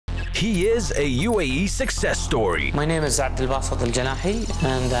He is a UAE success story. My name is Abdul Baset Al Janahi,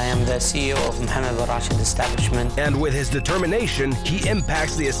 and I am the CEO of Mohammed bin Rashid Establishment. And with his determination, he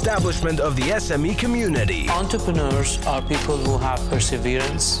impacts the establishment of the SME community. Entrepreneurs are people who have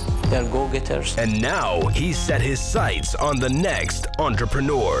perseverance. They're go-getters. And now he's set his sights on the next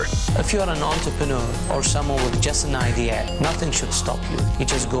entrepreneur. If you're an entrepreneur or someone with just an idea, nothing should stop you. You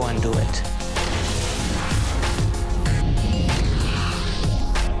just go and do it.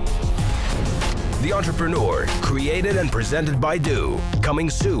 The Entrepreneur, created and presented by Do, coming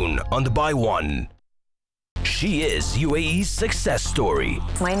soon on Dubai One. She is UAE's success story.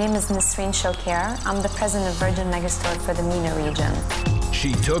 My name is Nisreen Shokir. I'm the president of Virgin Megastore for the MENA region.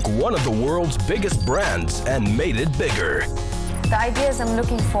 She took one of the world's biggest brands and made it bigger. The ideas I'm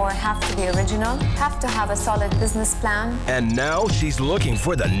looking for have to be original, have to have a solid business plan. And now she's looking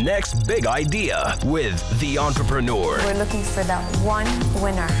for the next big idea with The Entrepreneur. We're looking for that one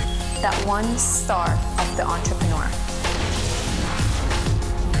winner, that one star of The Entrepreneur.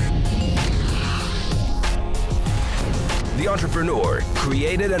 The Entrepreneur,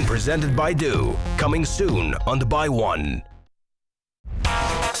 created and presented by Do, coming soon on Dubai One.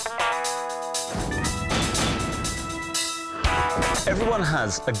 Everyone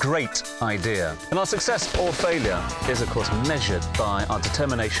has a great idea, and our success or failure is, of course, measured by our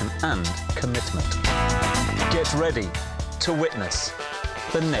determination and commitment. Get ready to witness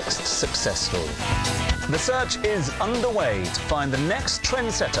the next success story. The search is underway to find the next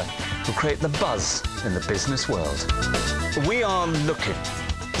trendsetter who'll create the buzz in the business world. We are looking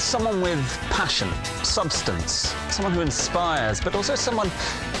for someone with passion, substance, someone who inspires, but also someone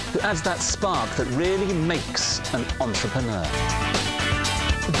who adds that spark that really makes an entrepreneur.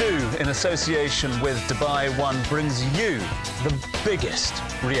 Do, in association with Dubai One, brings you the biggest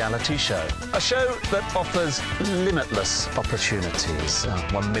reality show. A show that offers limitless opportunities,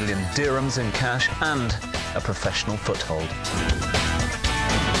 1 million dirhams in cash and a professional foothold.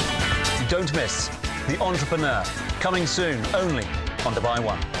 Don't miss The Entrepreneur, coming soon only on Dubai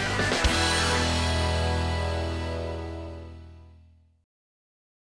One.